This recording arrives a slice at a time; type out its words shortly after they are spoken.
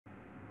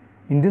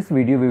In this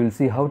video, we will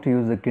see how to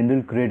use the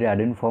Kindle Create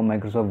add-in for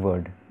Microsoft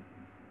Word.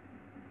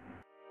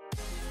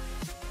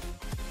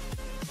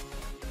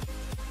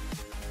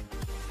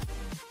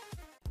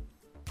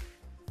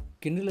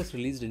 Kindle has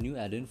released a new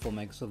add-in for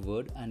Microsoft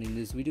Word, and in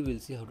this video, we will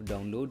see how to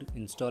download,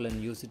 install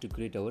and use it to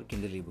create our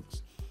Kindle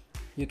ebooks.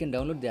 You can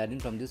download the add-in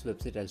from this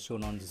website as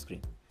shown on the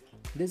screen.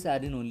 This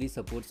add-in only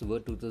supports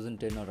Word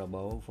 2010 or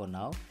above for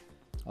now,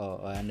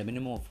 and a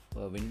minimum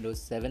of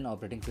Windows 7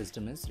 operating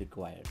system is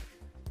required.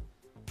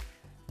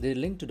 The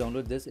link to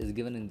download this is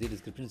given in the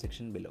description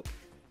section below.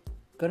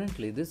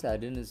 Currently, this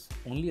add-in is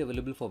only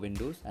available for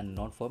Windows and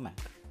not for Mac.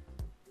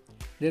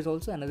 There is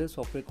also another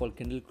software called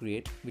Kindle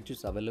Create, which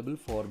is available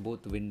for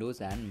both Windows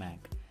and Mac,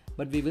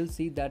 but we will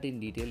see that in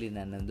detail in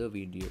another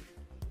video.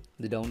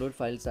 The download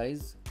file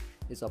size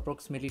is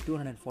approximately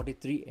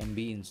 243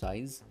 MB in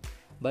size,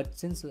 but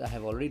since I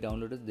have already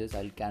downloaded this,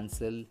 I'll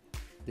cancel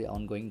the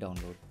ongoing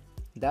download.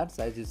 That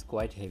size is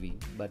quite heavy,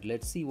 but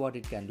let's see what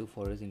it can do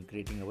for us in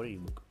creating our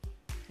ebook.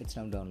 It's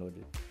now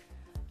downloaded.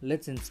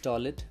 Let's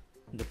install it.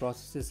 The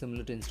process is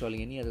similar to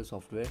installing any other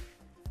software.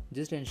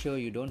 Just ensure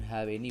you don't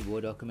have any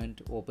Word document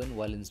open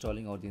while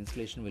installing, or the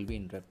installation will be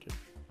interrupted.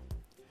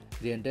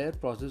 The entire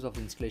process of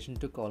installation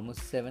took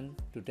almost 7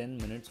 to 10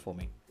 minutes for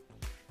me.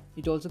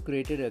 It also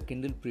created a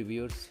Kindle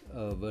Preview's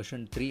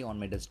version 3 on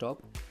my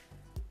desktop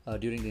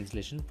during the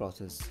installation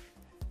process.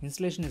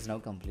 Installation is now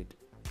complete.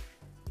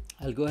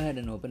 I'll go ahead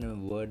and open a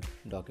Word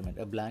document,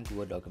 a blank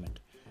Word document.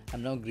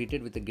 I'm now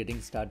greeted with a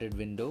Getting Started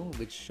window,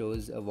 which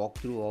shows a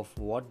walkthrough of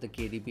what the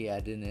KDP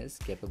add-in is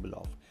capable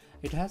of.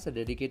 It has a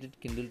dedicated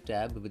Kindle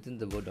tab within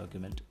the Word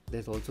document.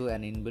 There's also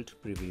an inbuilt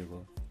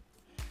previewer.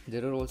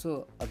 There are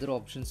also other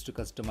options to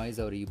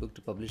customize our ebook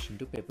to publish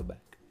into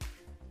paperback.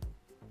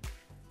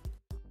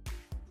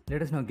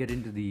 Let us now get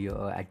into the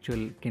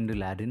actual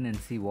Kindle add-in and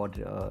see what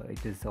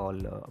it is all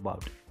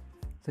about.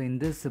 So in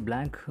this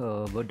blank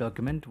Word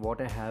document,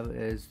 what I have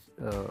is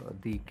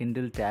the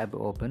Kindle tab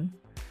open,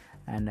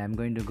 and I'm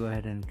going to go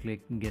ahead and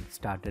click Get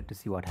Started to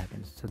see what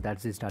happens. So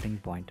that's the starting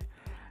point.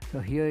 So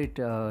here it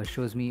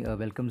shows me a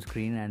welcome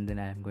screen, and then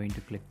I'm going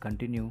to click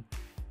Continue.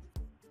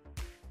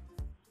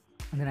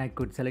 And then I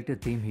could select a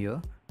theme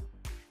here.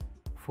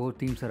 4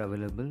 themes are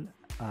available.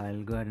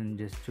 I'll go ahead and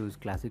just choose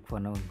Classic for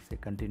now and say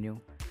Continue.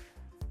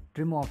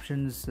 Trim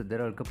options,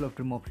 there are a couple of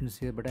trim options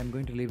here, but I'm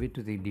going to leave it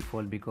to the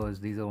default because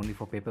these are only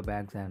for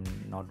paperbacks. I'm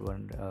not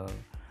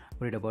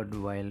worried about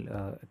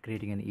while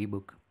creating an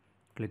ebook.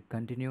 Click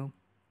Continue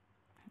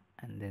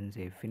and then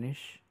say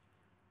Finish.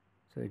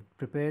 So it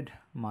prepared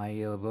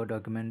my Word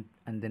document,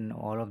 and then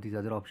all of these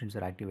other options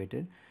are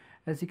activated.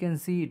 As you can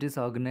see, it is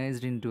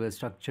organized into a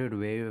structured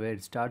way where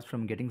it starts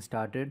from getting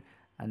started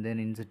and then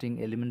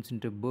inserting elements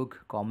into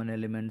book, common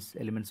elements,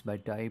 elements by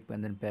type,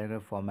 and then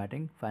paragraph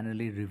formatting,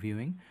 finally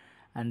reviewing,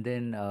 and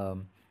then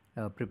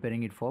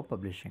preparing it for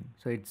publishing.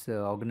 So it's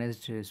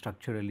organized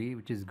structurally,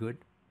 which is good.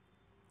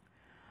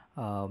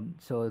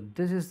 So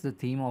this is the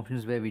theme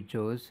options where we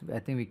chose. I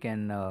think we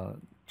can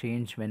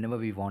change whenever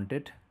we want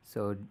it.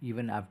 So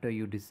even after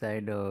you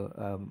decide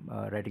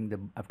after writing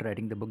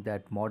the book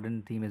that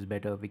modern theme is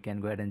better, we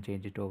can go ahead and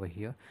change it over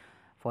here.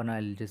 For now,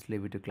 I'll just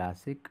leave it to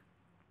classic.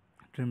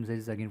 Trim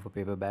sizes again for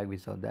paperback, we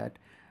saw that.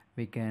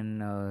 We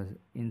can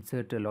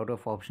insert a lot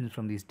of options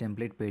from these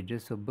template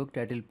pages. So book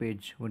title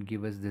page would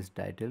give us this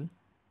title.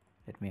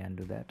 Let me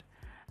undo that.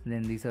 And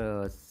then these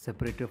are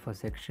separator for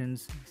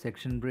sections,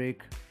 section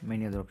break,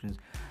 many other options.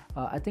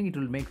 I think it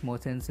will make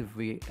more sense if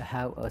we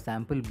have a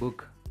sample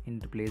book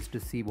into place to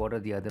see what are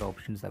the other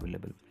options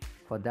available.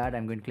 For that,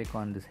 I'm going to click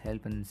on this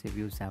help and say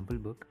view sample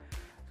book,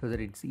 so that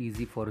it's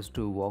easy for us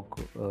to walk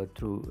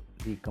through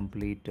the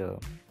complete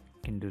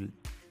Kindle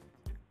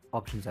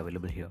options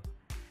available here.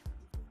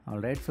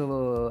 Alright,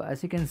 so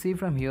as you can see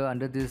from here,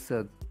 under this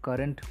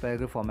current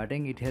paragraph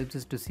formatting, it helps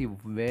us to see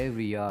where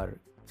we are.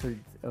 So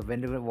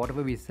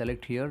whatever we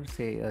select here,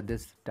 say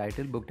this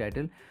title, book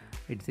title,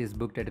 it says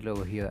book title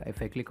over here.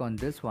 If I click on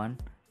this one,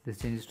 this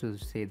changes to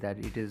say that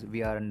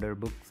we are under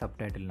book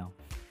subtitle now,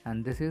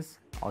 and this is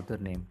author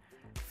name.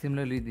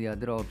 Similarly, the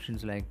other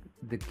options like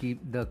the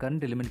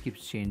current element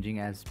keeps changing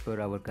as per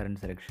our current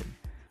selection.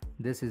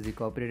 This is the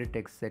copyrighted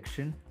text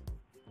section.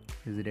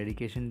 This is the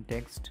dedication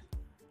text,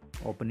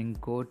 opening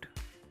quote,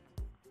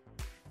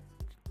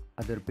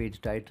 other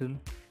page title,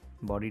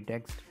 body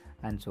text,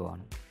 and so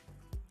on.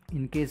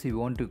 In case you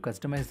want to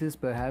customize this,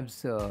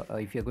 perhaps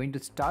if you're going to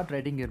start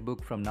writing your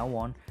book from now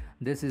on,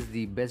 this is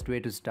the best way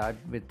to start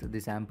with the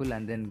sample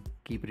and then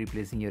keep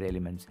replacing your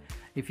elements.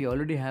 If you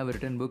already have a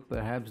written book,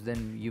 perhaps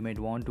then you might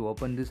want to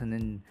open this and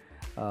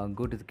then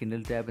go to the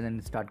Kindle tab and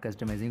then start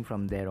customizing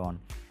from there on.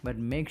 But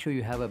make sure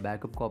you have a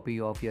backup copy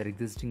of your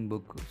existing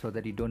book so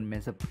that you don't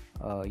mess up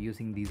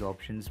using these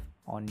options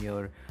on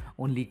your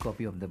only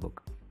copy of the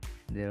book.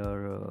 There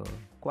are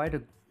quite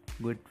a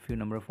good few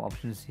number of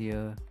options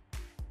here,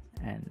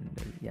 and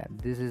yeah,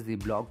 this is the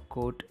block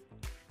quote.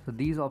 So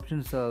these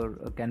options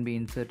can be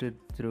inserted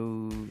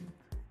through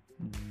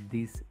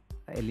these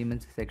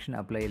elements section,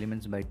 apply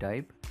elements by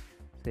type.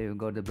 So you've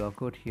got the block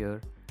quote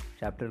here,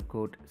 chapter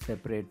quote,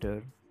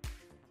 separator,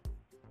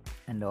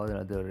 and all the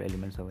other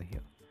elements over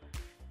here.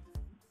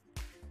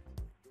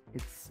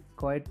 It's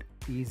quite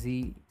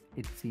easy,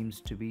 it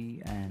seems to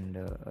be, and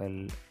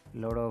a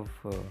lot of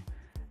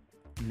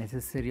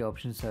necessary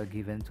options are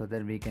given so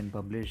that we can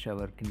publish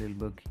our Kindle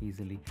book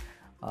easily.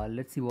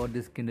 Let's see what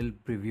this Kindle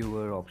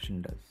previewer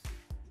option does.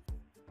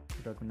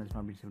 The document has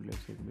not been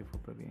saved before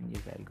previewing.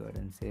 Yes, I'll go ahead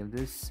and save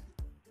this.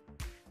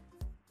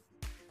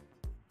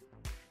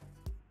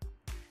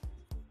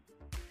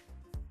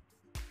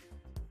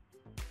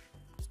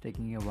 It's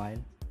taking a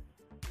while.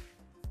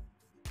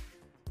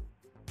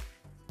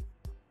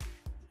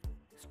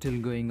 Still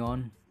going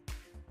on.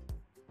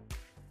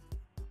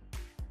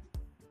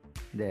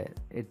 There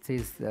it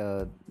says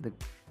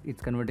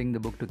it's converting the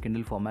book to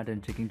Kindle format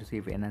and checking to see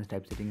if enhanced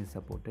typesetting is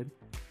supported.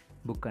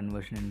 Book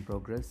conversion in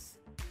progress.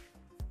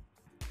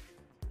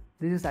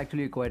 This is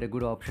actually quite a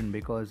good option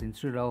because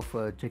instead of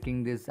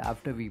checking this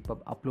after we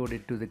upload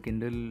it to the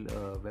Kindle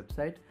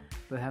website,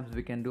 perhaps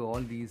we can do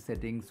all these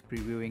settings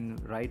previewing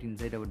right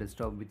inside our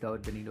desktop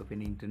without the need of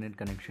any internet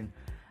connection,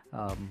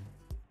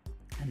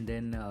 and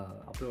then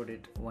upload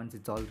it once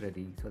it's all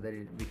ready so that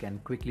we can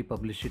quickly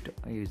publish it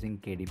using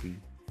KDP.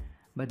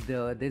 But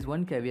there's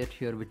one caveat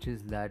here, which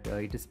is that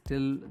it is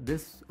still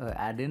this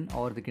add-in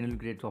or the Kindle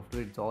Create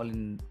software, it's all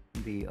in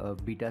the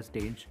beta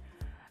stage,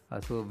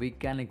 so we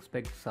can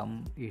expect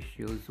some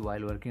issues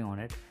while working on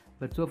it,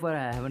 but so far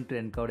I haven't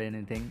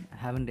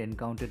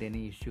encountered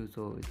any issues,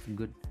 so it's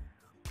good.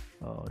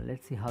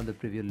 Let's see how the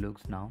preview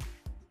looks now.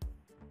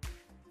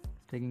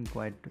 It's taking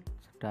quite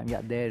some time.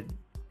 Yeah, there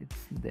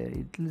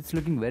it's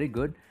looking very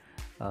good.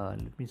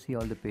 Let me see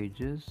all the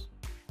pages.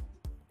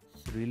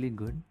 It's really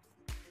good.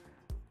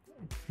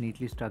 It's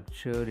neatly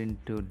structured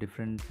into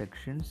different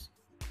sections,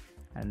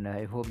 and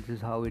I hope this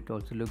is how it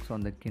also looks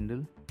on the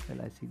Kindle.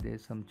 Well, I see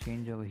there's some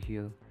change over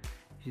here.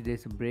 See,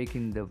 there's a break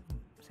in the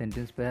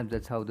sentence. Perhaps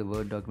that's how the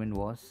Word document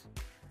was.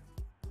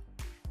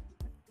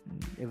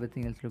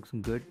 Everything else looks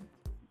good.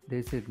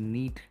 There's a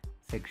neat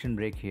section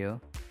break here.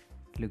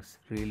 It looks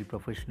really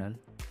professional.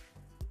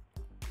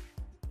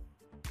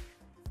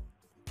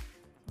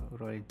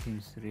 Overall, it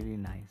seems really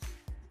nice.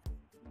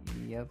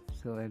 Yep,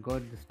 so I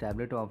got this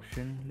tablet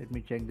option. Let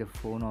me check the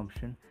phone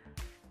option.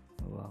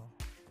 Wow.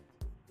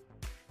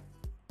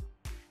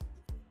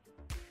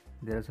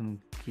 There are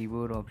some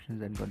keyboard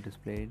options that got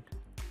displayed.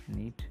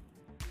 Neat.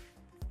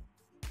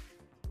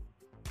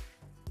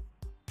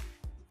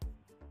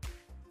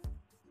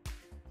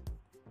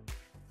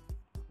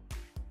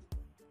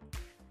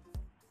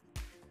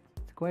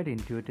 It's quite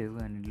intuitive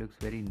and it looks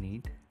very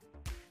neat.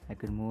 I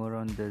could move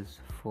around this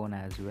phone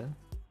as well.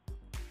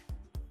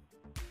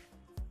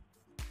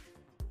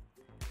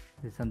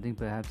 This is something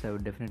perhaps I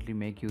would definitely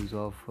make use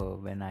of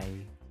when I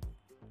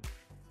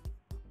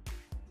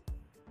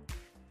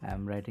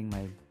am writing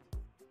my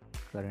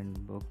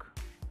current book.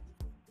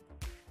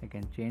 I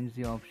can change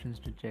the options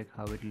to check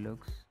how it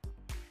looks.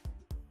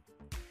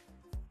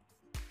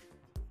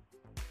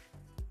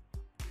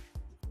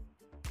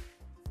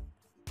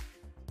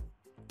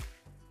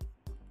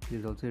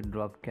 There's also a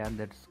drop cap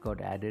that's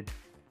got added.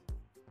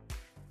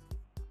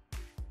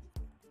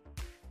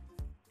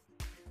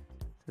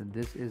 So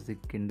this is the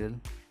Kindle.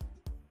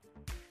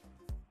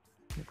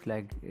 Looks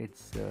like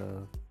it's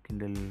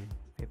Kindle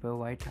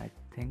Paperwhite, I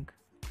think.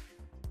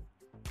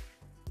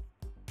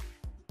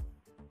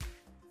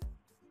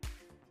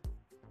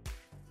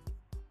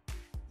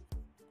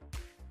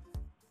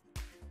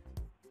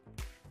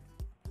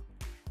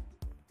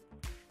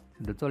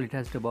 So that's all it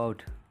has to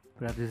about.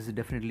 Perhaps this is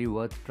definitely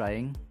worth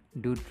trying.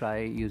 Do try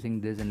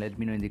using this and let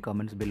me know in the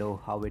comments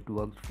below how it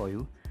worked for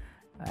you.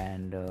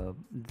 And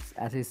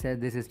as I said,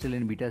 this is still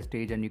in beta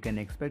stage and you can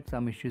expect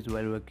some issues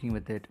while working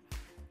with it.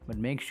 But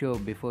make sure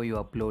before you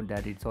upload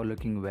that it's all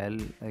looking well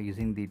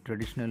using the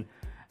traditional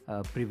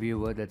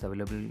previewer that's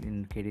available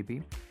in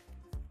KDP.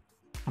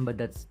 But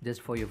that's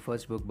just for your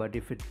first book. But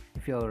if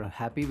you're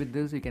happy with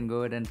this, you can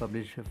go ahead and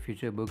publish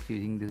future books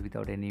using this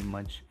without any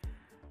much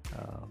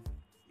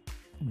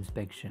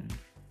inspection.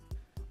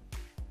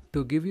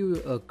 To give you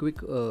a quick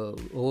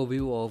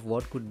overview of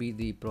what could be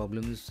the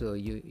problems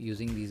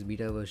using these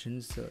beta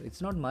versions,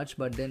 it's not much,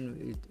 but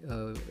then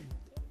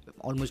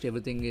almost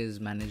everything is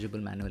manageable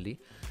manually.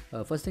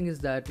 First thing is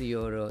that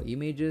your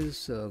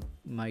images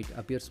might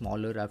appear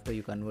smaller after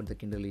you convert the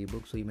Kindle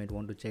ebook, so you might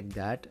want to check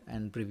that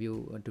and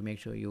preview to make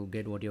sure you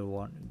get what you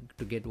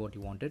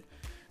wanted.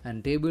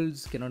 And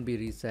tables cannot be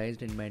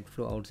resized and might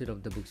flow outside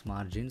of the book's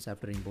margins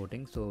after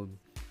importing, so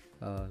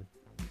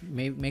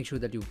make sure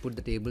that you put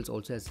the tables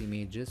also as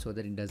images so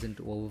that it doesn't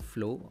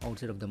overflow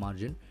outside of the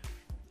margin.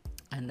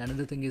 And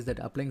another thing is that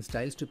applying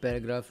styles to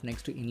paragraph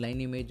next to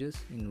inline images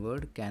in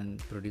Word can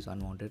produce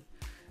unwanted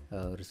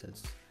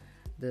results.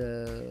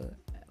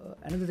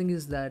 Another thing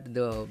is that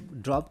the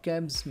drop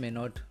caps may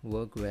not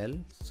work well,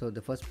 so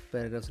the first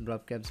paragraph's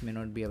drop caps may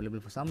not be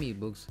available for some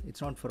ebooks.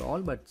 It's not for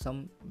all, but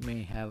some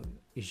may have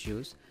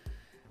issues.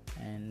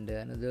 And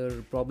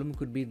another problem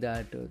could be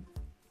that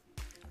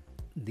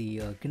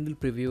the Kindle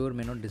previewer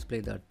may not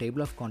display the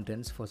table of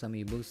contents for some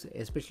ebooks,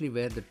 especially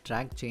where the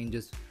track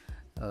changes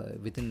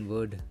within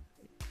Word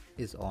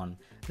is on.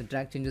 The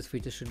track changes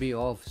feature should be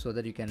off so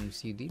that you can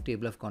see the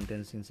table of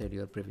contents inside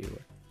your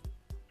previewer.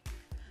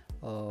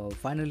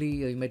 Finally,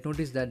 you might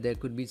notice that there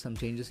could be some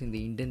changes in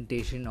the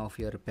indentation of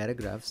your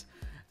paragraphs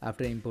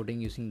after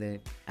importing using the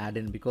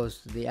add-in,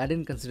 because the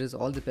add-in considers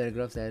all the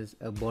paragraphs as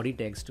a body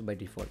text by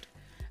default,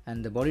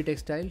 and the body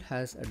text style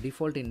has a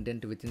default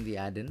indent within the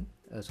add-in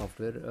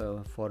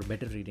software for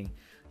better reading.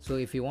 So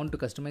if you want to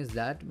customize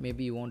that,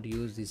 maybe you want to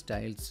use these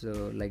styles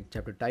like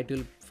chapter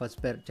title,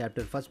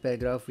 chapter first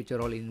paragraph, which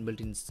are all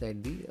inbuilt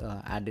inside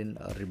the add-in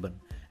ribbon,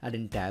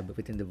 add-in tab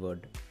within the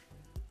Word,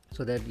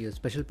 so that your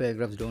special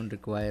paragraphs don't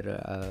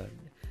require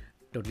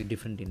totally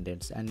different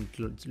indents, and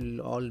it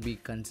will all be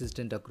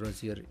consistent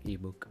across your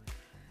ebook.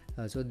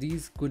 So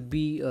these could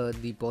be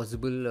the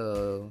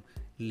possible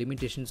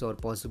limitations or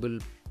possible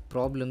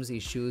problems,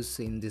 issues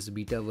in this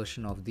beta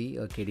version of the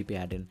KDP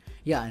add-in.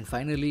 Yeah, and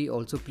finally,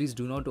 also please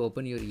do not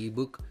open your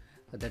ebook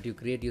that you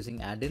create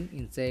using add-in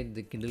inside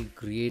the Kindle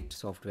Create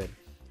software.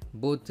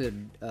 Both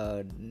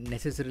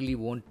necessarily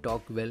won't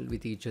talk well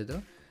with each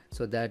other,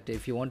 so that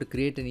if you want to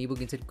create an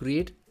ebook inside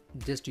Create,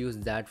 just use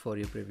that for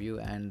your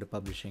preview and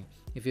publishing.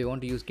 If you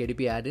want to use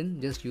KDP add-in,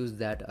 just use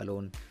that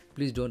alone.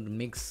 Please don't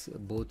mix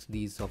both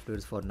these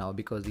softwares for now,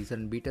 because these are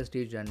in beta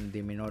stage and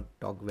they may not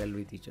talk well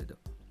with each other.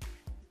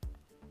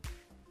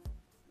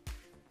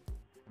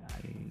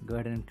 I go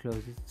ahead and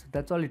close it. So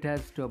that's all it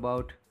has to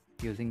about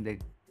using the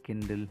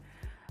Kindle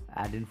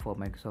add-in for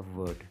Microsoft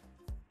Word.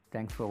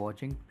 Thanks for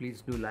watching.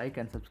 Please do like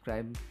and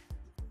subscribe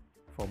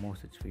for more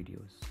such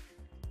videos.